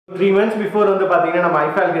3 months before வந்து பாத்தீங்கன்னா நம்ம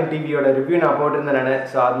iFFALCON TV யோட ரிவ்யூ நான் போட்டுருந்தேன் நானு.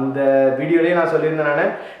 சோ அந்த வீடியோலயே நான் சொல்லியிருந்தேன் நானு.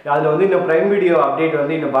 அதுல வந்து இந்த பிரைம் வீடியோ அப்டேட்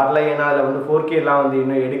வந்து இன்னும் வரல, ஏன்னா அதுல வந்து 4K எல்லாம் வந்து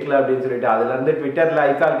இன்னும் எடுக்கல அப்படின்னு சொல்லிட்டு அதுல இருந்து ட்விட்டர்ல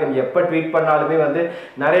iFFALCON எப்ப ட்வீட் பண்ணாலுமே வந்து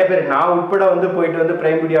நிறைய பேர் நான் உட்பட வந்து போயிட்டு வந்து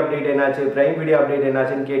பிரைம் வீடியோ அப்டேட்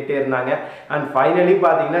என்னாச்சுன்னு கேட்டே இருந்தாங்க. அண்ட் ஃபைனலி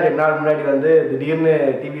பாத்தீங்கன்னா 2 நாள் முன்னாடி வந்து திடீர்னு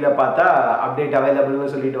டிவில பார்த்தா அப்டேட்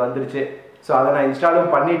அவைலபிள்னு சொல்லிட்டு வந்துருச்சு. ஸோ அதை நான்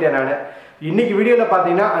இன்ஸ்டாலும் பண்ணிட்டேன் நான். இன்னைக்கு வீடியோவில்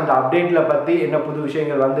பார்த்தீங்கன்னா அந்த அப்டேட்டில் பற்றி என்ன புது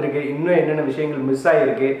விஷயங்கள் வந்திருக்கு, இன்னும் என்னென்ன விஷயங்கள் மிஸ்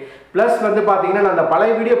ஆகிருக்கு, ப்ளஸ் வந்து பார்த்தீங்கன்னா நான் அந்த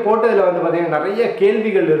பழைய வீடியோ போட்டதில் வந்து பார்த்தீங்கன்னா நிறைய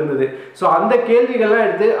கேள்விகள் இருந்தது. ஸோ அந்த கேள்விகள்லாம்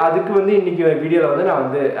எடுத்து அதுக்கு வந்து இன்னைக்கு வீடியோவில் வந்து நான்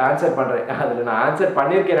வந்து ஆன்சர் பண்ணுறேன். அதில் நான் ஆன்சர்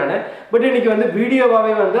பண்ணியிருக்கேன் நான். பட் இன்னைக்கு வந்து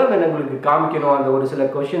வீடியோவாகவே வந்து அந்த உங்களுக்கு காமிக்கணும், அந்த ஒரு சில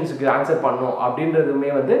கொஷின்ஸுக்கு ஆன்சர் பண்ணணும்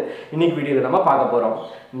அப்படின்றதுமே வந்து இன்னைக்கு வீடியோவில் நம்ம பார்க்க போகிறோம்.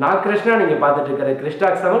 நான் கிருஷ்ணா, நீங்கள் பார்த்துட்டு இருக்கிற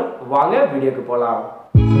கிருஷ்டாக்ஸ் தமிழ். வாங்க வீடியோக்கு போகலாம்.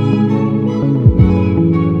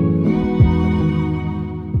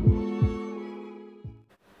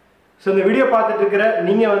 ஸோ இந்த வீடியோ பார்த்துட்டு இருக்கிற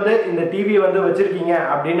நீங்கள் வந்து இந்த டிவியை வந்து வச்சுருக்கீங்க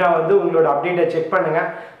அப்படின்னா வந்து உங்களோட அப்டேட்டை செக் பண்ணுங்கள்.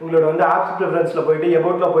 உங்களோட வந்து ஆப்ஸ் ப்ரிஃபரன்ஸில் போயிட்டு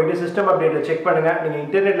எபோட்டில் போயிட்டு சிஸ்டம் அப்டேட்டை செக் பண்ணுங்கள். நீங்கள்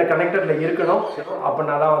இன்டர்நெட்டில் கனெக்டடில் இருக்கணும்,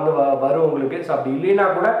 அப்படின்னா தான் வந்து வரும் உங்களுக்கு. ஸோ அப்படி இல்லைன்னா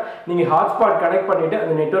கூட நீங்கள் ஹாட்ஸ்பாட் கனெக்ட் பண்ணிவிட்டு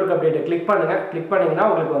அந்த நெட்வொர்க் அப்டேட்டை கிளிக் பண்ணுங்கள். கிளிக் பண்ணிங்கன்னா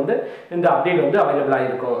உங்களுக்கு வந்து இந்த அப்டேட் வந்து அவைலபிளாக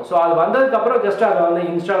இருக்கும். ஸோ அது வந்ததுக்கப்புறம் ஜஸ்ட் அதை வந்து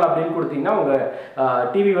இன்ஸ்டால் அப்படின்னு கொடுத்தீங்கன்னா உங்கள்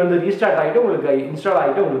டிவி வந்து ரீஸ்டார்ட் ஆகிட்டு உங்களுக்கு இன்ஸ்டால்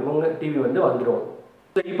ஆகிட்டு உங்களுக்கு உங்கள் டிவி வந்து வந்துடும்.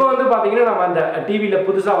 ஸோ இப்போ வந்து பார்த்தீங்கன்னா நம்ம அந்த டிவியில்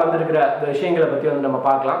புதுசாக வந்திருக்கிற விஷயங்களை பற்றி வந்து நம்ம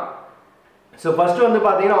பார்க்கலாம். ஸோ ஃபர்ஸ்ட் வந்து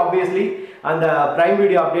பார்த்தீங்கன்னா ஆப்வியஸ்லி அந்த பிரைம்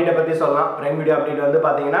வீடியோ அப்டேட்டை பற்றி சொல்லலாம். பிரைம் வீடியோ அப்டேட் வந்து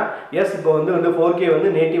பார்த்தீங்கன்னா இப்போ வந்து 4K வந்து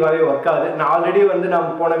நேட்டிவாகவே ஒர்க் ஆகுது. நான் ஆல்ரெடி வந்து நான்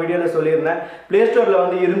போன வீடியோவில் சொல்லியிருந்தேன், ப்ளே ஸ்டோரில்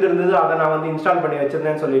வந்து இருந்திருந்தது, அதை நான் வந்து இன்ஸ்டால் பண்ணி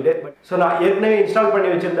வச்சிருந்தேன்னு சொல்லிட்டு. ஸோ நான் ஏற்கனவே இன்ஸ்டால் பண்ணி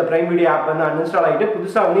வச்சிருந்த பிரைம் வீடியோ ஆப் வந்து அன்இன்ஸ்டால் ஆகிட்டு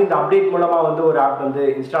புதுசாக வந்து இந்த அப்டேட் மூலமாக வந்து ஒரு ஆப் வந்து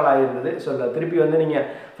இன்ஸ்டால் ஆகிருந்தது. ஸோ திருப்பி வந்து நீங்கள்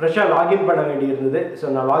ஃப்ரெஷ்ஷாக லாகின் பண்ண வேண்டியிருந்தது. ஸோ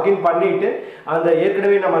நான் லாகின் பண்ணிவிட்டு அந்த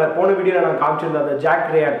ஏற்கனவே நம்ம போன வீடியோவில் நான் காமிச்சிருந்த அந்த ஜாக்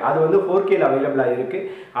ரேன் அது வந்து 4Kல அவைலபிளாக இருக்குது.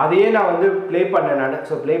 அதையே நான் வந்து ப்ளே பண்ணேன் நான்.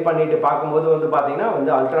 ஸோ ப்ளே பண்ணிட்டு பார்க்கும்போது வந்து பார்த்தீங்கன்னா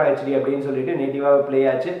வந்து அல்ட்ரா ஹெச்டி அப்படின்னு சொல்லிட்டு நேட்டிவாக ப்ளே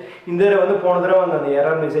ஆச்சு. இந்த தடவை வந்து போன தடவை வந்து அந்த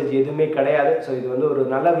எரர் மெசேஜ் எதுவுமே கிடையாது. ஸோ இது வந்து ஒரு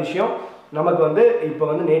நல்ல விஷயம். நமக்கு வந்து இப்போ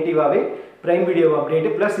வந்து நேட்டிவாகவே பிரைம் வீடியோ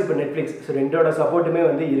அப்டேட்டு ப்ளஸ் இப்போ நெட்ஃப்ளிக்ஸ், ஸோ ரெண்டோட சப்போர்ட்டுமே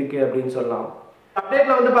வந்து இருக்குது அப்படின்னு சொல்லலாம்.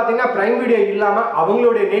 அப்டேட்ல வந்து பாத்தீங்கன்னா பிரைம் வீடியோ இல்லாம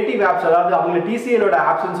அவங்களுடைய நேட்டிவ் ஆப்ஸ், அதாவது அவங்க டிசிஎலோட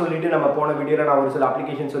ஆப்ஸ்னு சொல்லிட்டு நம்ம போன வீடியோல நான் ஒரு சில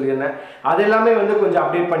அப்ளிகேஷன் சொல்லியிருந்தேன், அது எல்லாமே வந்து கொஞ்சம்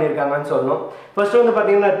அப்டேட் பண்ணியிருக்காங்கன்னு சொல்லணும். ஃபர்ஸ்ட் வந்து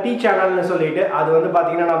பாத்தீங்கன்னா டி சேனல்னு சொல்லிட்டு அது வந்து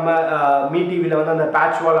பாத்தீங்கன்னா நம்ம மீ டிவில வந்து அந்த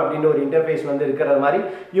பேட்ச் வால் அப்படின்ற ஒரு இன்டர்ஃபேஸ் வந்து இருக்கிற மாதிரி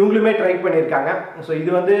இவங்களுமே ட்ரை பண்ணியிருக்காங்க. ஸோ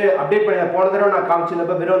இது வந்து அப்டேட் பண்ணி போன தடவை நான்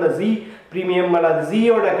காமிச்சிருந்தப்ப வெறும் அந்த ஜி ப்ரீமியம் அல்லது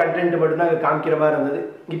ஜியோட கண்டென்ட் மட்டும் தான் காமிக்கிற மாதிரி இருந்தது.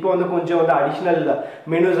 இப்போ வந்து கொஞ்சம் வந்து அடிஷ்னல்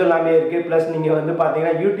மெனுஸ் எல்லாமே இருக்குது. ப்ளஸ் நீங்கள் வந்து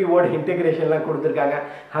பார்த்தீங்கன்னா யூடியூபோட இன்டெகிரேஷன்லாம் கொடுத்துருக்காங்க.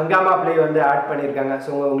 ஹங்காமா ப்ளே வந்து ஆட் பண்ணியிருக்காங்க.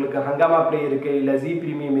 ஸோ உங்களுக்கு ஹங்காமா ப்ளே இருக்குது இல்லை ஜி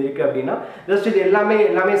ப்ரீமியம் இருக்குது அப்படின்னா ஜஸ்ட் இது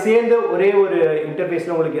எல்லாமே சேர்ந்து ஒரே ஒரு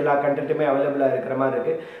இன்டர்ஃபேஸில் உங்களுக்கு எல்லா கண்டென்ட்டுமே அவைலபிளாக இருக்கிற மாதிரி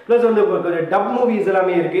இருக்குது. ப்ளஸ் வந்து கொஞ்சம் டப் மூவிஸ்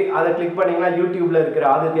எல்லாமே இருக்குது. அதை கிளிக் பண்ணிங்கன்னா யூடியூப்பில் இருக்கிற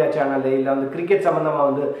ஆதித்யா சேனல் இல்லை வந்து கிரிக்கெட் சம்மந்தமாக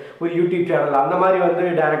வந்து ஒரு யூடியூப் சேனல் அந்த மாதிரி வந்து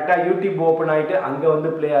டைரெக்டாக யூடியூப் ஓப்பன் ஆகிட்டு அங்கே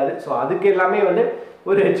வந்து ப்ளே ஆகுது. ஸோ அதுக்கு எல்லாமே வந்து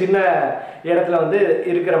ஒரு சின்ன இடத்துல வந்து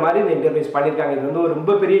இருக்கிற மாதிரி இந்த இன்டர்ஃபேஸ் பண்ணியிருக்காங்க. இது வந்து ஒரு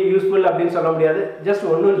ரொம்ப பெரிய யூஸ்ஃபுல் அப்படின்னு சொல்ல முடியாது, ஜஸ்ட்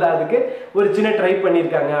ஒன்றும் இல்லாததுக்கு ஒரு சின்ன ட்ரை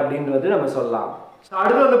பண்ணியிருக்காங்க அப்படின்றது நம்ம சொல்லலாம். ஸோ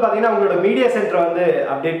அடுத்து வந்து பார்த்தீங்கன்னா உங்களோட மீடியா சென்டர் வந்து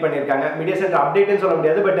அப்டேட் பண்ணியிருக்காங்க. மீடியா சென்டர் அப்டேட்னு சொல்ல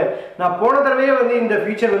முடியாது, பட் நான் போன தடவையே வந்து இந்த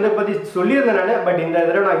ஃபீச்சர் வந்து பற்றி சொல்லியிருந்தேன் நான். பட் இந்த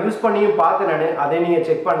தடவை நான் யூஸ் பண்ணியும் பார்த்தேன் நான். அதை நீங்கள்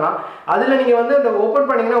செக் பண்ணலாம். அதில் நீங்கள் வந்து அந்த ஓப்பன்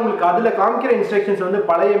பண்ணிங்கன்னா உங்களுக்கு அதில் காமிக்கிற இன்ஸ்ட்ரக்ஷன்ஸ் வந்து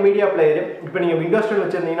பழைய மீடியா பிளேயர். இப்போ நீங்கள் விண்டோஸ் ஸ்டோர்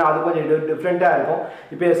வச்சுருந்தீங்கன்னா அது கொஞ்சம் டிஃப்ரெண்ட்டாக இருக்கும்.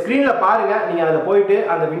 இப்போ ஸ்க்ரீனில் பாருங்கள், நீங்கள் அதில் போயிட்டு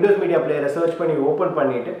அந்த விண்டோஸ் மீடியா பிளேயரை சர்ச் பண்ணி ஓப்பன்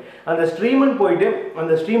பண்ணிவிட்டு அந்த ஸ்ட்ரீம்னு போயிட்டு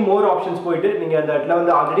அந்த ஸ்ட்ரீம் மோர் ஆப்ஷன்ஸ் போயிட்டு நீங்கள் அந்த இடத்துல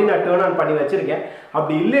வந்து ஆல்ரெடி நான் டேர்ன் ஆன் பண்ணி வச்சுருக்கேன்.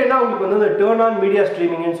 அப்படி இல்லைன்னா உங்களுக்கு வந்து அந்த டேர்ன் ஆன் மீடியா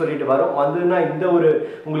ஸ்ட்ரீமிங்னு சொல்லிட்டு வரும். வந்துன்னா இந்த ஒரு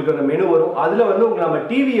உங்களுக்கு அந்த மெனு வரும். அதில் வந்து உங்களுக்கு நம்ம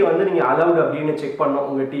டிவியை வந்து நீங்கள் அலவுட் அப்படின்னு செக் பண்ணணும்.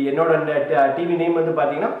 உங்கள் என்னோட டிவி நேம் வந்து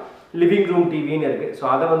பார்த்தீங்கன்னா லிவிங் ரூம் டிவின்னு இருக்குது. ஸோ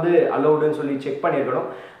அதை வந்து அலவுடுன்னு சொல்லி செக் பண்ணியிருக்கணும்.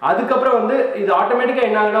 அதுக்கப்புறம் வந்து இது ஆட்டோமேட்டிக்காக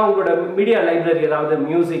என்ன ஆகுனா உங்களோட மீடியா லைப்ரரி, அதாவது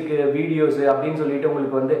மியூசிக்கு வீடியோஸு அப்படின்னு சொல்லிட்டு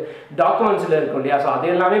உங்களுக்கு வந்து டாக்குமெண்ட்ஸில் இருக்கும் இல்லையா, ஸோ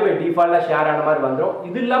அது எல்லாமே இப்போ டிஃபால்ட்டாக ஷேர் ஆன மாதிரி வந்துடும்.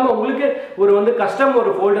 இது இல்லாமல் உங்களுக்கு ஒரு வந்து கஸ்டம்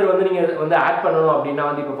ஒரு ஃபோல்டர் வந்து நீங்கள் வந்து ஆட் பண்ணணும் அப்படின்னா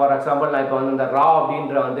வந்து இப்போ ஃபார் எக்ஸாம்பிள் நான் இப்போ வந்து இந்த ரா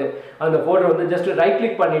அப்படின்ற வந்து அந்த ஃபோல்டர் வந்து ஜஸ்ட் ரைட்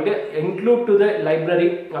கிளிக் பண்ணிவிட்டு இன்க்ளூட் டு த லைப்ரரி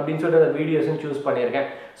அப்படின்னு சொல்லிட்டு அந்த வீடியோஸ்ன்னு சூஸ் பண்ணியிருக்கேன்.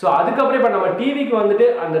 ஸோ அதுக்கப்புறம் இப்போ நம்ம டிவிக்கு வந்துட்டு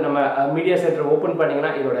அந்த நம்ம மீடியா சென்டர் ஓப்பன்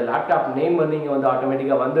பண்ணிங்கன்னா இதோட லேப்டாப் நேம் வந்து இங்கே வந்து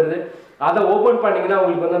ஆட்டோமேட்டிக்காக வந்துடுது. அதை ஓப்பன் பண்ணிங்கன்னா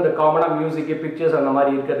உங்களுக்கு வந்து அந்த காமனாக மியூசிக்கு பிக்சர்ஸ் அந்த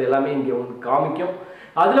மாதிரி இருக்கிறது எல்லாமே இங்கே உங்களுக்கு காமிக்கும்.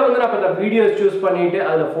 அதில் வந்து நான் இப்போ இந்த வீடியோஸ் சூஸ் பண்ணிவிட்டு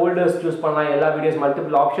அதில் ஃபோல்டர்ஸ் சூஸ் பண்ணலாம். எல்லா வீடியோஸ்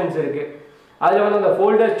மல்டிபிள் ஆப்ஷன்ஸ் இருக்குது. அதில் வந்து அந்த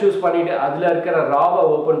ஃபோல்டர்ஸ் சூஸ் பண்ணிவிட்டு அதில் இருக்கிற ராவை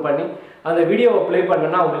ஓப்பன் பண்ணி அந்த வீடியோவை ப்ளே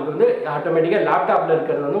பண்ணனா உங்களுக்கு வந்து ஆட்டோமேட்டிக்காக லேப்டாப்பில்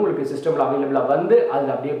இருக்கிறது வந்து உங்களுக்கு சிஸ்டமில் அவைலபிளாக வந்து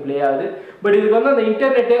அதில் அப்படியே ப்ளே ஆகுது. பட் இதுக்கு வந்து அந்த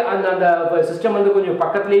இன்டர்நெட்டு அந்த சிஸ்டம் வந்து கொஞ்சம்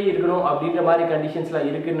பக்கத்துலேயே இருக்கணும் அப்படின்ற மாதிரி கண்டிஷன்ஸ்லாம்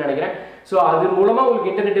இருக்குதுன்னு நினைக்கிறேன். ஸோ அது மூலமாக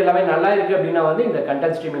உங்களுக்கு இன்டர்நெட் எல்லாமே நல்லா இருக்குது அப்படின்னா வந்து இந்த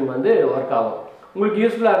கண்டென்ட் ஸ்ட்ரீமிங் வந்து ஒர்க் ஆகும். உங்களுக்கு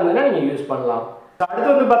யூஸ்ஃபுல்லாக இருந்ததுன்னா நீங்கள் யூஸ் பண்ணலாம். அடுத்து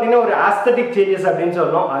வந்து பார்த்தீங்கன்னா ஒரு ஆஸ்தட்டிக் சேஞ்சஸ் அப்படின்னு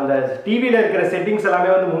சொல்லணும். அந்த டிவியில் இருக்கிற செட்டிங்ஸ் எல்லாமே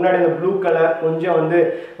வந்து முன்னாடி அந்த ப்ளூ கலர் கொஞ்சம் வந்து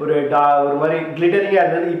ஒரு மாதிரி கிளிட்டரிங்காக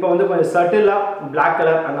இருந்தது. இப்போ வந்து கொஞ்சம் சட்டிலாக பிளாக்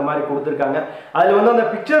கலர் அந்த மாதிரி கொடுத்துருக்காங்க. அதில் வந்து அந்த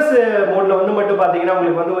பிக்சர்ஸ் மோடில் வந்து மட்டும் பார்த்தீங்கன்னா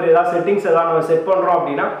உங்களுக்கு வந்து ஒரு ஏதாவது செட்டிங்ஸ் ஏதாவது நம்ம செட் பண்ணுறோம்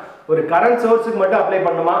அப்படின்னா ஒரு கரண்ட் சோர்ஸுக்கு மட்டும் அப்ளை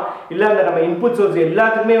பண்ணுமா, இல்லை அந்த நம்ம இன்புட் சோர்ஸ்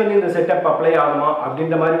எல்லாத்துக்குமே வந்து இந்த செட்டப் அப்ளை ஆகுமா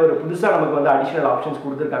அப்படின்ற மாதிரி ஒரு புதுசாக நமக்கு வந்து அடிஷனல் ஆப்ஷன்ஸ்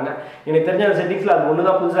கொடுத்துருக்காங்க. எனக்கு தெரிஞ்ச அந்த செட்டிங்ஸில் அது ஒன்று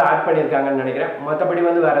தான் புதுசாக ஆட் பண்ணியிருக்காங்கன்னு நினைக்கிறேன். மற்றபடி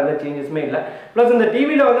வந்து வேறு எந்த சேஞ்சஸுமே இல்லை. ப்ளஸ் இந்த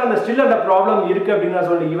டிவியில் வந்து அந்த ஸ்டில் அந்த ப்ராப்ளம் இருக்குது அப்படின்னு நான்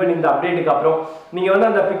சொல்லி ஈவன் இந்த அப்டேட்டுக்கு அப்புறம் நீங்கள் வந்து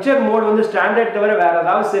அந்த பிக்சர் மோட் வந்து ஸ்டாண்டர்ட் தவிர வேறு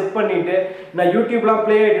ஏதாவது செட் பண்ணிவிட்டு நான் யூடியூப்லாம்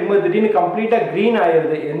ப்ளே ஆகிட்டு திடீர்னு கம்ப்ளீட்டாக க்ரீன்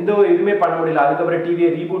ஆயிடுது, எந்த இதுவுமே பண்ண முடியல. அதுக்கப்புறம்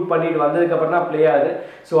டிவியை ரீபூட் பண்ணிட்டு வந்ததுக்கப்புறம் தான் ப்ளே ஆகுது.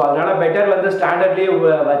 ஸோ அதனால் பெட்டர் வந்து ஸ்டாண்டர்ட்லேயே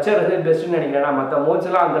வச்ச பெஸ்ட்னு நினைக்கிறேன். மற்ற மோட்ஸ்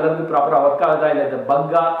எல்லாம் அந்த அளவுக்கு ப்ராப்பராக ஒர்க் ஆகுதா, இல்லை இந்த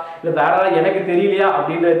பக்கா இல்லை வேற ஏதாவது எனக்கு தெரியலையா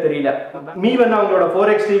அப்படின்றது தெரியல. மீ வந்து அவங்களோட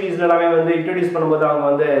 4X டிவிஸ்ல எல்லாமே வந்து இன்ட்ரோடியூஸ் பண்ணும்போது அவங்க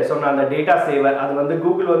வந்து சொன்ன அந்த டேட்டா சேவர் அது வந்து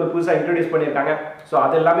கூகுள் வந்து புதுசாக இன்ட்ரோடியூஸ் பண்ணியிருக்காங்க. ஸோ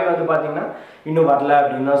அது எல்லாமே வந்து பார்த்தீங்கன்னா இன்னும் வரல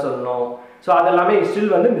அப்படின்னு தான் சொல்லணும். ஸோ அதெல்லாமே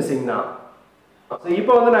ஸ்டில் வந்து மிஸ்ஸிங் தான். ஸோ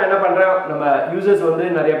இப்போ வந்து நான் என்ன பண்ணுறேன், நம்ம யூசர்ஸ் வந்து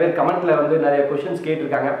நிறைய பேர் கமெண்ட்ல வந்து நிறைய கொஸ்டின்ஸ்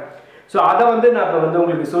கேட்டிருக்காங்க. ஸோ அதை வந்து நான் இப்போ வந்து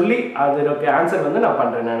உங்களுக்கு சொல்லி அதற்கு ஆன்சர் வந்து நான்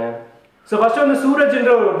பண்ணுறேன் நான். ஸோ ஃபர்ஸ்ட் வந்து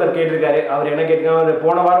சூரஜ்ன்ற ஒருத்தர் கேட்டிருக்காரு. அவர் என்ன கேட்டிருக்காரு,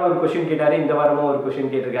 போன வாரம் ஒரு கொஸ்டின் கேட்டார், இந்த வாரமும் ஒரு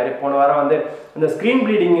கொஸ்டின் கேட்டிருக்காரு. போன வாரம் வந்து இந்த ஸ்க்ரீன்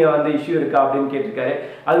ப்ளீடிங் வந்து இஷ்யூ இருக்கா அப்படின்னு கேட்டிருக்காரு.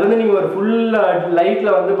 அது வந்து நீங்கள் ஒரு ஃபுல்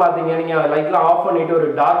லைட்டில் வந்து பார்த்தீங்க, நீங்கள் லைட்லாம் ஆஃப் பண்ணிவிட்டு ஒரு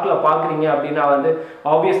டார்க்கில் பார்க்குறீங்க அப்படின்னா வந்து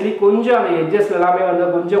ஆப்வியஸ்லி கொஞ்சம் அந்த எட்ஜஸ் எல்லாமே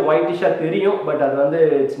வந்து கொஞ்சம் ஒயிட்டிஷாக தெரியும். பட் அது வந்து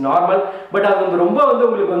இட்ஸ் நார்மல். பட் அது வந்து ரொம்ப வந்து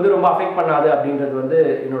உங்களுக்கு வந்து ரொம்ப அஃபெக்ட் பண்ணாது அப்படின்றது வந்து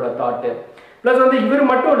என்னோட தாட்டு. ப்ளஸ் வந்து இவர்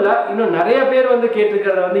மட்டும் இல்லை, இன்னும் நிறைய பேர் வந்து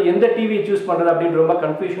கேட்டிருக்கிறத வந்து எந்த டிவி சூஸ் பண்ணுறது அப்படின்னு ரொம்ப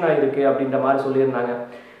கன்ஃபியூஷனாக இருக்குது அப்படின்ற மாதிரி சொல்லியிருந்தாங்க.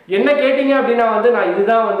 என்ன கேட்டிங்க அப்படின்னா வந்து நான்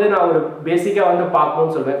இதுதான் வந்து நான் ஒரு பேசிக்காக வந்து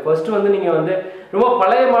பார்க்கணும்னு சொல்வேன். ஃபர்ஸ்ட் வந்து நீங்கள் வந்து ரொம்ப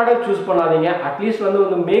பழைய மாடல் சூஸ் பண்ணாதீங்க. அட்லீஸ்ட்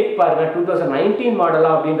வந்து மேக் பாருங்கள், 2019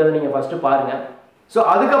 மாடலா அப்படின்றத நீங்கள் ஃபஸ்ட்டு பாருங்கள். ஸோ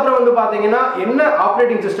அதுக்கப்புறம் வந்து பார்த்தீங்கன்னா என்ன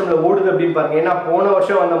ஆப்ரேட்டிங் சிஸ்டமில் ஓடுது அப்படின்னு பாருங்க. ஏன்னா போன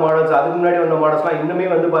வருஷம் வந்த மாடல்ஸ், அதுக்கு முன்னாடி வந்த மாடல்ஸ்லாம் இன்னுமே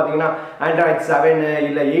வந்து பார்த்தீங்கன்னா ஆண்ட்ராய்ட் 7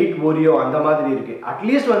 இல்லை 8 ஓரியோ அந்த மாதிரி இருக்குது.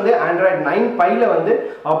 அட்லீஸ்ட் வந்து ஆண்ட்ராய்ட் 9 பைல வந்து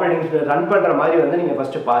ஆப்ரேட்டிங் ரன் பண்ணுற மாதிரி வந்து நீங்கள்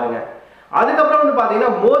ஃபஸ்ட்டு பாருங்கள். அதுக்கப்புறம் வந்து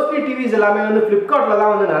பார்த்தீங்கன்னா மோஸ்ட்லி டிவிஸ் எல்லாமே வந்து ஃப்ளிப்கார்ட்டில்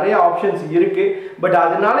தான் வந்து நிறைய ஆப்ஷன்ஸ் இருக்குது. பட்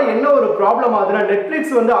அதனால என்ன ஒரு ப்ராப்ளம் ஆகுதுன்னா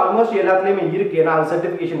நெட்ஃப்ளிக்ஸ் வந்து ஆல்மோஸ்ட் எல்லாத்துலேயுமே இருக்குது, ஏன்னா அது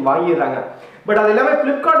சர்டிஃபிகேஷன் வாங்கிடுறாங்க. பட் அது எல்லாமே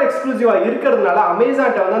ஃப்ளிப்கார்ட் எக்ஸ்க்ளூசிவாக இருக்கிறதுனால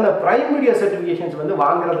அமேசான்ட்ட வந்து அந்த பிரைம் வீடியோ சர்டிஃபிகேஷன்ஸ் வந்து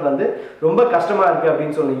வாங்குறது வந்து ரொம்ப கஷ்டமாக இருக்குது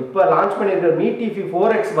அப்படின்னு சொல்லி இப்போ லான்ச் பண்ணியிருக்கிற மீ டிவி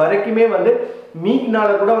 4X வரைக்குமே வந்து மீக்னால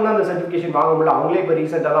கூட வந்து அந்த சர்டிஃபிகேஷன் வாங்க முடியல. அவங்களே இப்போ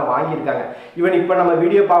ரீசெண்டாக தான் வாங்கியிருக்காங்க. ஈவன் இப்போ நம்ம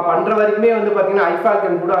வீடியோ பண்ணுற வரைக்குமே வந்து பார்த்தீங்கன்னா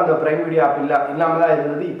iFFALCON கூட அந்த பிரைம் வீடியோ ஆப் இல்லாமல் தான்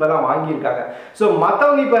இருந்தது, இப்போ தான் வாங்கியிருக்காங்க. ஸோ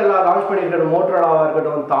மற்றவங்க இப்போ எல்லாம் லான்ச் பண்ணியிருக்கட்டும், மோட்டரோலாவாக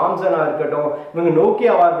இருக்கட்டும், தாம்சனாக இருக்கட்டும், இவங்க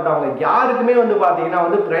நோக்கியாவாக இருக்கட்டும், அவங்க யாருக்குமே வந்து பார்த்தீங்கன்னா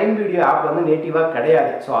வந்து பிரைம் வீடியோ ஆப் வந்து நேட்டிவாக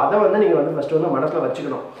கிடையாது. ஸோ அதை வந்து நீங்கள் வந்து ஃபஸ்ட்டு வந்து மனசில்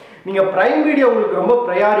வச்சுக்கணும். நீங்கள் பிரைம் வீடியோ உங்களுக்கு ரொம்ப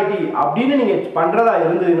ப்ரையாரிட்டி அப்படின்னு நீங்கள் பண்ணுறதா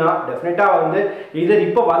இருந்ததுன்னா டெஃபினட்டாக வந்து இதர்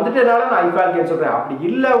இப்போ வந்துட்டனால நான் iFFALCON சொல்கிறேன். அப்படி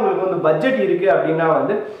இல்லை உங்களுக்கு வந்து பட்ஜெட் இருக்குது அப்படின்னா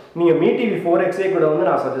வந்து நீங்கள் மீ டிவி 4Xே கூட வந்து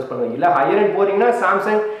நான் சஜஸ்ட் பண்ணுவேன். இல்லை ஹையர் அண்ட் போகிறீங்கன்னா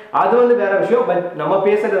சாம்சங், அது வந்து வேற விஷயம். பட் நம்ம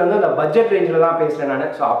பேசுறது வந்து அந்த பட்ஜெட் ரேஞ்சில் தான் பேசுகிறேன்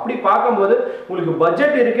நான். ஸோ அப்படி பார்க்கும்போது உங்களுக்கு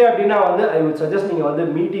பட்ஜெட் இருக்குது அப்படின்னா வந்து ஐ வுட் சஜஸ்ட் நீங்கள் வந்து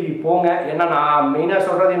மீ டிவி போங்க. ஏன்னா நான் மெயினாக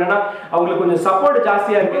சொல்கிறது என்னென்னா அவங்களுக்கு கொஞ்சம் சப்போர்ட்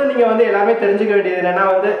ஜாஸ்தியாக இருக்குது. நீங்கள் வந்து எல்லாமே தெரிஞ்சுக்க வேண்டியது என்னென்னா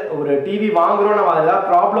வந்து ஒரு டிவி வாங்குகிறோம், நம்ம ஏதாவது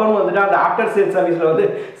ப்ராப்ளம் வந்துட்டு அந்த ஆஃப்டர் சேல் சர்வீஸில் வந்து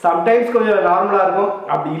சம்டைம்ஸ் கொஞ்சம் நார்மலாக இருக்கும்.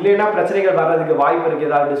 அப்படி இல்லைன்னா பிரச்சனைகள் வர்றதுக்கு வாய்ப்பு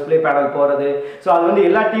இருக்குது, ஏதாவது டிஸ்பிளே பேனல் போகிறது. ஸோ அது வந்து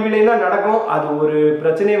எல்லா டிவிலையும் தான் நடக்கும். அது ஒரு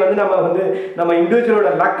பிரச்சனையை வந்து நம்ம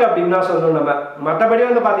இண்டிவிஜுவலோட லக் அப்படின்னு தான் சொல்லணும். நம்ம மற்றபடி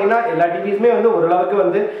வந்து பார்த்தீங்கன்னா எல்லா டிவிஸுமே வந்து ஓரளவுக்கு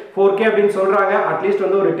வந்து 4K அப்படின்னு சொல்கிறாங்க. அட்லீஸ்ட்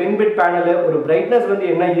வந்து ஒரு 10 பிட் பேனல், ஒரு பிரைட்னஸ் வந்து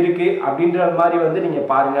என்ன இருக்குது அப்படின்ற மாதிரி வந்து நீங்கள்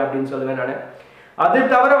பாருங்கள் அப்படின்னு சொல்லுவேன் நான். அது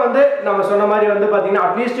தவிர வந்து நம்ம சொன்ன மாதிரி வந்து பார்த்தீங்கன்னா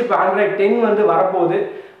அட்லீஸ்ட் இப்போ ஆண்ட்ராய்ட் 10 வந்து வரப்போகுது.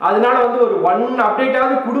 அதனால வந்து ஒரு 1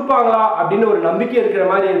 அப்டேட்டாவது கொடுப்பாங்களா அப்படின்னு ஒரு நம்பிக்கை இருக்கிற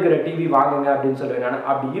மாதிரி இருக்கிற டிவி வாங்குங்க அப்படின்னு சொல்லுவேன் நான்.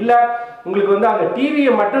 அப்படி இல்லை உங்களுக்கு வந்து அந்த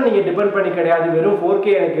டிவியை மட்டும் நீங்கள் டிபெண்ட் பண்ணி கிடையாது, வெறும் 4K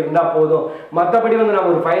எனக்கு இருந்தால் போதும், மற்றபடி வந்து நம்ம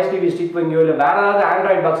ஒரு 5 டிவி ஸ்டிக் வாங்கியோ இல்லை வேற ஏதாவது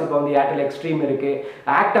ஆண்ட்ராய்ட் பாக்ஸ், இப்போ வந்து ஏர்டெல் எக்ஸ்ட்ரீம் இருக்குது,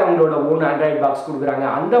 ஆக்ட் அவங்களோட ஓன் ஆண்ட்ராய்ட் பாக்ஸ் கொடுக்குறாங்க,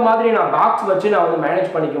 அந்த மாதிரி நான் பாக்ஸ் வச்சு நான் வந்து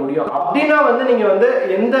மேனேஜ் பண்ணிக்க முடியும் அப்படின்னா வந்து நீங்கள் வந்து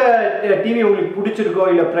எந்த டிவி உங்களுக்கு பிடிச்சிருக்கோ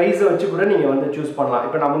இல்லை ப்ரைஸை வச்சு கூட நீங்கள் வந்து சூஸ் பண்ணலாம்.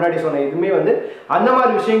 இப்போ நான் முன்னாடி சொன்ன எதுவுமே வந்து அந்த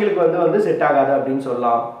மாதிரி விஷயங்களுக்கு வந்து செட் ஆகாது அப்படின்னு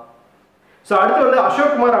சொல்லலாம். ஸோ அடுத்து வந்து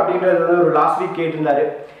அசோக் குமார் அப்படின்றது வந்து ஒரு லாஸ்ட் வீக் கேட்டிருந்தாரு,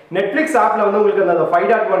 நெட்ஃப்ளிக்ஸ் ஆப்ல வந்து உங்களுக்கு அந்த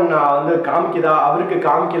 5.1 வந்து காமிக்குதா, அவருக்கு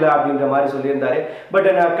காமிக்கல அப்படின்ற மாதிரி சொல்லியிருந்தாரு. பட்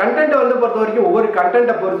கண்டென்ட் வந்து பொறுத்த வரைக்கும் ஒவ்வொரு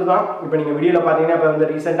கண்டென்ட்டை பொறுத்து தான். இப்போ நீங்கள் வீடியோவில் பார்த்தீங்கன்னா இப்போ வந்து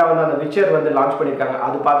ரீசெண்டாக வந்து அந்த விச்சர் வந்து லான்ச் பண்ணியிருக்காங்க.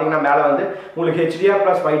 அது பார்த்தீங்கன்னா மேலே வந்து உங்களுக்கு HDR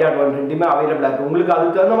 + 5.1 ரெண்டுமே அவைலபிளாக இருக்குது. உங்களுக்கு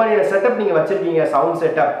அதுக்கு தகுந்த மாதிரியான செட்டப் நீங்கள் வச்சிருக்கீங்க, சவுண்ட்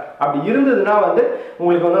செட்டப் அப்படி இருந்ததுன்னா வந்து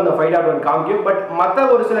உங்களுக்கு வந்து அந்த 5.1 காமிக்கும். பட் மற்ற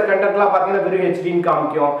ஒரு சில கண்டென்ட்லாம் பார்த்தீங்கன்னா வெறும் HDன்னு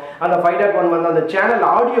காமிக்கும். அந்த 5.1 வந்து அந்த சேனல்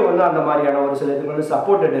ஆடியோ வந்து அந்த மாதிரியான ஒரு சில இதுக்கு வந்து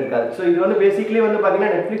சப்போர்ட்டட் இருக்காது. ஸோ இது வந்து பேசிக்கலி வந்து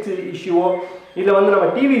பார்த்தீங்கன்னா நெட்ஃப்ளிக்ஸ் இஷ்யூவோ இல்லை வந்து நம்ம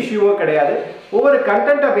டிவி இஷ்யூவோ கிடையாது. ஒவ்வொரு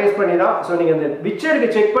கண்டென்ட்டை பேஸ் பண்ணி தான். ஸோ நீங்கள் அந்த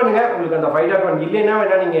விச்சருக்கு செக் பண்ணுங்கள். உங்களுக்கு அந்த 5.1 இல்லைன்னா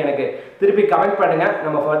வேணால் நீங்கள் எனக்கு திருப்பி கமெண்ட் பண்ணுங்கள்.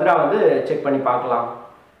 நம்ம ஃபர்தராக வந்து செக் பண்ணி பார்க்கலாம்.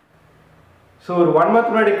 ஸோ ஒரு 1 month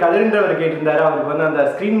முன்னாடி கதிரின்றவர் கேட்டிருந்தாரு, அவருக்கு வந்து அந்த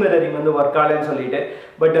ஸ்க்ரீன் மிரரிங் வந்து ஒர்க் ஆகலன்னு சொல்லிட்டு.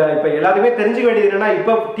 பட் இப்போ எல்லாருமே தெரிஞ்சுக்க வேண்டியது என்னன்னா,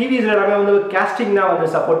 இப்போ டிவிஸ்ல எல்லாமே வந்து கேஸ்டிங் தான் வந்து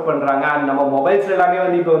சப்போர்ட் பண்ணுறாங்க. அண்ட் நம்ம மொபைல்ஸ்ல எல்லாமே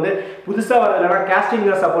வந்து இப்போ வந்து புதுசாக வரதுலனா கேஸ்டிங்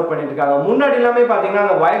தான் சப்போர்ட் பண்ணிட்டு இருக்காங்க. முன்னாடி எல்லாமே பார்த்தீங்கன்னா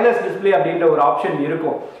அந்த வயர்லெஸ் டிஸ்பிளே அப்படின்ற ஒரு ஆப்ஷன்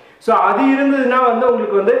இருக்கும். ஸோ அது இருந்ததுன்னா வந்து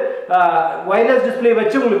உங்களுக்கு வந்து வயர்லெஸ் டிஸ்பிளே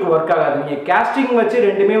வச்சு உங்களுக்கு ஒர்க் ஆகாது. நீங்கள் கேஸ்டிங் வச்சு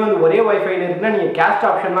ரெண்டுமே வந்து ஒரே வைஃபைல இருக்குன்னா நீங்கள் கேஸ்ட்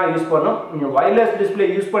ஆப்ஷன் தான் யூஸ் பண்ணணும். நீங்கள் வயர்லெஸ் டிஸ்பிளே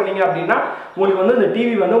யூஸ் பண்ணீங்க அப்படின்னா உங்களுக்கு வந்து இந்த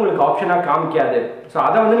டிவி வந்து உங்களுக்கு ஆப்ஷனாக காமிக்காது. ஸோ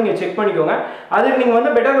அதை வந்து நீங்கள் செக் பண்ணிக்கோங்க. அதுக்கு நீங்கள்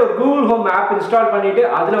வந்து பெட்டர் ஒரு கூகுள் ஹோம் ஆப் இன்ஸ்டால் பண்ணிவிட்டு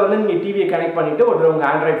அதில் வந்து நீங்கள் டிவியை கனெக்ட் பண்ணிவிட்டு உங்கள்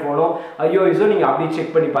ஆண்ட்ராய்ட் ஃபோனோ iOS நீங்கள் அப்படியே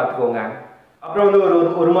செக் பண்ணி பார்த்துக்கோங்க. அப்புறம் வந்து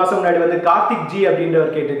ஒரு மாதம் முன்னாடி வந்து கார்த்திக் ஜி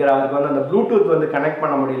அப்படின்றவர் கேட்டுக்கிறார், அவருக்கு வந்து அந்த ப்ளூடூத் வந்து கனெக்ட்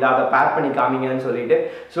பண்ண முடியல, அதை பேர் பண்ணி காமிங்கன்னு சொல்லிட்டு.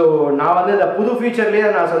 ஸோ நான் வந்து இந்த புது ஃபீச்சர்லேயே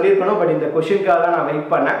நான் சொல்லியிருக்கணும். பட் இந்த கொஷினுக்காக தான் நான்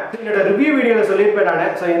வெயிட் பண்ணேன். என்னோட ரிவ்யூ வீடியோவில் சொல்லியிருப்பேன்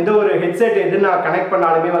நான். ஸோ எந்த ஒரு ஹெட்செட் எது நான் கனெக்ட்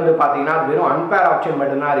பண்ணாலுமே வந்து பார்த்தீங்கன்னா அது வெறும் அன்பேர் ஆப்ஷன்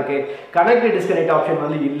மட்டும்தான் இருக்குது, கனெக்ட் டிஸ்கனெக்ட் ஆப்ஷன்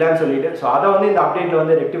வந்து இல்லைன்னு சொல்லிட்டு. ஸோ அதை வந்து இந்த அப்டேட்டில்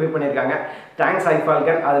வந்து ரெக்டிஃபை பண்ணியிருக்காங்க. தேங்க்ஸ்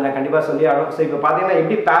iFFALCON, அதை நான் கண்டிப்பாக சொல்லி ஆகணும். ஸோ இப்போ பார்த்தீங்கன்னா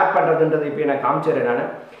எப்படி பேர் பண்ணுறதுன்றது இப்போ நான் காமிச்சிடுறேன்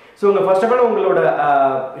நான். ஸோ உங்கள் ஃபர்ஸ்ட் ஆஃப் ஆல் உங்களோட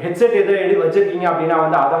ஹெட்செட் எது வச்சுருக்கீங்க அப்படின்னா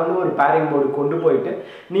வந்து அதை வந்து ஒரு பேரிங் மோடு கொண்டு போயிட்டு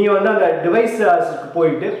நீங்கள் வந்து அந்த டிவைஸுக்கு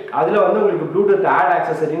போயிட்டு அதில் வந்து உங்களுக்கு ப்ளூடூத் ஆட்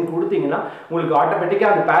ஆக்சசரின்னு கொடுத்தீங்கன்னா உங்களுக்கு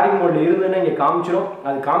ஆட்டோமேட்டிக்காக அது பேரிங் மோடில் இருந்துன்னா இங்கே காமிச்சிடும்.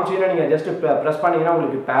 அது காமிச்சிங்கன்னா நீங்கள் ஜஸ்ட் ப்ரெஸ் பண்ணிங்கன்னா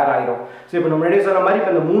உங்களுக்கு பேர் ஆகிடும். ஸோ இப்போ நம்ம முன்னாடியே சொன்ன மாதிரி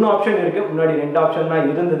இப்போ இந்த 3 ஆப்ஷன் இருக்குது. முன்னாடி 2 ஆப்ஷன் தான்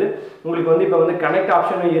இருந்தது. உங்களுக்கு வந்து இப்போ வந்து கனெக்ட்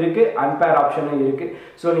ஆப்ஷனும் இருக்குது, அன்பேர் ஆப்ஷனும் இருக்குது.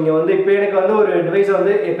 ஸோ நீங்கள் வந்து இப்போ எனக்கு வந்து ஒரு டிவைஸை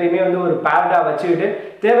வந்து எப்பயுமே வந்து ஒரு பேர்டாக வச்சுக்கிட்டு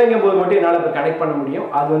தேவைங்கும் போது மட்டும் என்னால் இப்போ கனெக்ட் பண்ண முடியும்.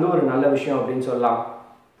 அது வந்து ஒரு நல்ல விஷயம் அப்படின்னு சொல்லலாம்.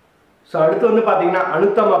 ஸோ அடுத்து வந்து பார்த்தீங்கன்னா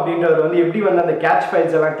அனுத்தம் அப்படின்றவர் வந்து எப்படி வந்து அந்த கேட்ச்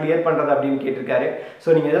ஃபைல்ஸ் எல்லாம் கிளியர் பண்ணுறது அப்படின்னு கேட்டிருக்காரு. ஸோ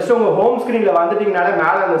நீங்கள் ஜஸ்ட் உங்கள் ஹோம் ஸ்க்ரீனில் வந்துட்டீங்கனாலே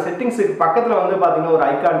மேலே அந்த செட்டிங்ஸுக்கு பக்கத்தில் வந்து பார்த்தீங்கன்னா ஒரு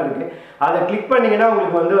ஐக்கான் இருக்குது. அதை கிளிக் பண்ணிங்கன்னா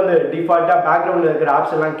உங்களுக்கு வந்து அந்த டிஃபால்ட்டாக பேக்ரவுண்டில் இருக்கிற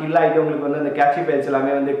ஆப்ஸ் எல்லாம் கில் ஆகிட்டு உங்களுக்கு வந்து அந்த கேட்சி ஃபைல்ஸ்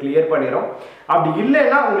எல்லாமே வந்து கிளியர் பண்ணிடும். அப்படி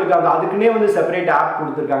இல்லைன்னா உங்களுக்கு அந்த அதுக்குன்னே வந்து செப்பரேட் ஆப்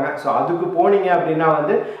கொடுத்துருக்காங்க. ஸோ அதுக்கு போனீங்க அப்படின்னா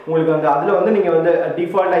வந்து உங்களுக்கு வந்து அதில் வந்து நீங்கள் வந்து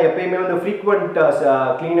டிஃபால்ட்டாக எப்பயுமே வந்து ஃப்ரீக்வெண்ட்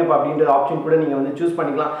க்ளீனப் அப்படின்ற ஆப்ஷன் கூட நீங்கள் வந்து சூஸ்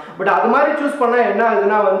பண்ணிக்கலாம். பட் அது மாதிரி சூஸ் பண்ணால் என்ன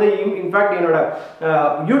ஆகுதுன்னா வந்து இன்ஃபேக்ட் என்னோட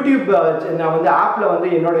யூடியூப் நான் வந்து ஆப்பில் வந்து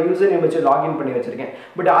என்னோட யூசர் நேம் வச்சு லாகின் பண்ணி வச்சிருக்கேன்.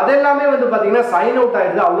 பட் அதெல்லாமே வந்து பார்த்தீங்கன்னா சைன் அவுட்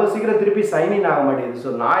ஆகிடுது, அவ்வளோ சீக்கிரம் திருப்பி சைன் இன் ஆக மாட்டேங்குது.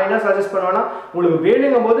 ஸோ நான் என்ன சஜஸ்ட் பண்ணுவேன்னா உங்களுக்கு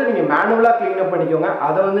வேணுங்கும் போது நீங்கள் மேனுவலாக க்ளீன் அப் பண்ணிக்கோங்க,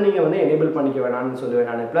 அதை வந்து நீங்கள் வந்து எனேபிள் பண்ணிக்க வேணாம்னு சொல்லுவேன்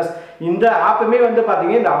நான். ப்ளஸ் இந்த ஆப்புமே வந்து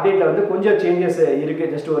பார்த்தீங்கன்னா இந்த அப்டேட்டில் வந்து கொஞ்சம் சேஞ்சஸ்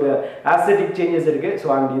இருக்குது, ஜஸ்ட் ஒரு ஆஸ்தெட்டிக் சேஞ்சஸ் இருக்குது. ஸோ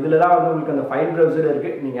அண்ட் இதில் தான் வந்து உங்களுக்கு அந்த ஃபைல் ப்ரௌசர்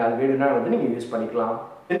இருக்குது, நீங்கள் அது வேணும்னா வந்து நீங்கள் யூஸ் பண்ணிக்கலாம்.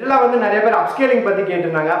 இதெல்லாம் வந்து நிறைய பேர் அப்ஸ்கேலிங் பற்றி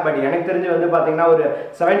கேட்டிருந்தாங்க. பட் எனக்கு தெரிஞ்சு வந்து பார்த்தீங்கன்னா ஒரு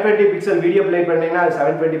 720 பிக்சல் வீடியோ ப்ளே பண்ணிங்கன்னா அது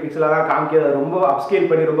 720 பிக்சலாக தான் காமிக்கிறது. ரொம்ப அப்ஸ்கேல்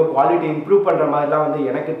பண்ணி ரொம்ப குவாலிட்டி இம்ப்ரூவ் பண்ணுற மாதிரிலாம் வந்து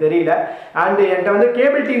எனக்கு தெரியல. அண்ட் என்கிட்ட வந்து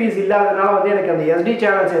கேபிள் டிவிஸ் இல்லாததுனால வந்து எனக்கு அந்த SD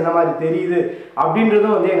சேனல்ஸ் எந்த மாதிரி தெரியுது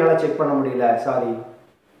அப்படின்றதும் வந்து என்னால் செக் பண்ண முடியல, சாரி.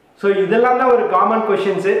 ஸோ இதெல்லாம் தான் ஒரு காமன்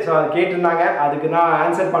கொஷின்ஸு. ஸோ அது கேட்டிருந்தாங்க, அதுக்கு நான்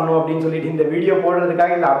ஆன்சர் பண்ணும் அப்படின்னு சொல்லிட்டு இந்த வீடியோ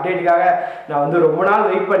போடுறதுக்காக இந்த அப்டேட்டுக்காக நான் வந்து ரொம்ப நாள்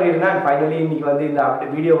வெயிட் பண்ணியிருந்தேன். ஃபைனலி இன்னைக்கு வந்து இந்த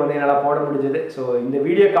வீடியோ வந்து என்னால் போட முடிஞ்சது. ஸோ இந்த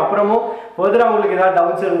வீடியோக்கு அப்புறமும் ஃபர்தராக உங்களுக்கு ஏதாவது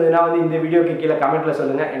டவுட்ஸ் இருந்ததுன்னா வந்து இந்த வீடியோக்கு கீழே கமெண்ட்டில்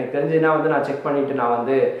சொல்லுங்கள். எனக்கு தெரிஞ்சதுன்னா வந்து நான் செக் பண்ணிவிட்டு நான்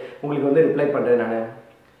வந்து உங்களுக்கு வந்து ரிப்ளை பண்ணுறேன் நான்.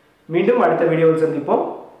 மீண்டும் அடுத்த வீடியோவில் சந்திப்போம்.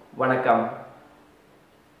 வணக்கம்.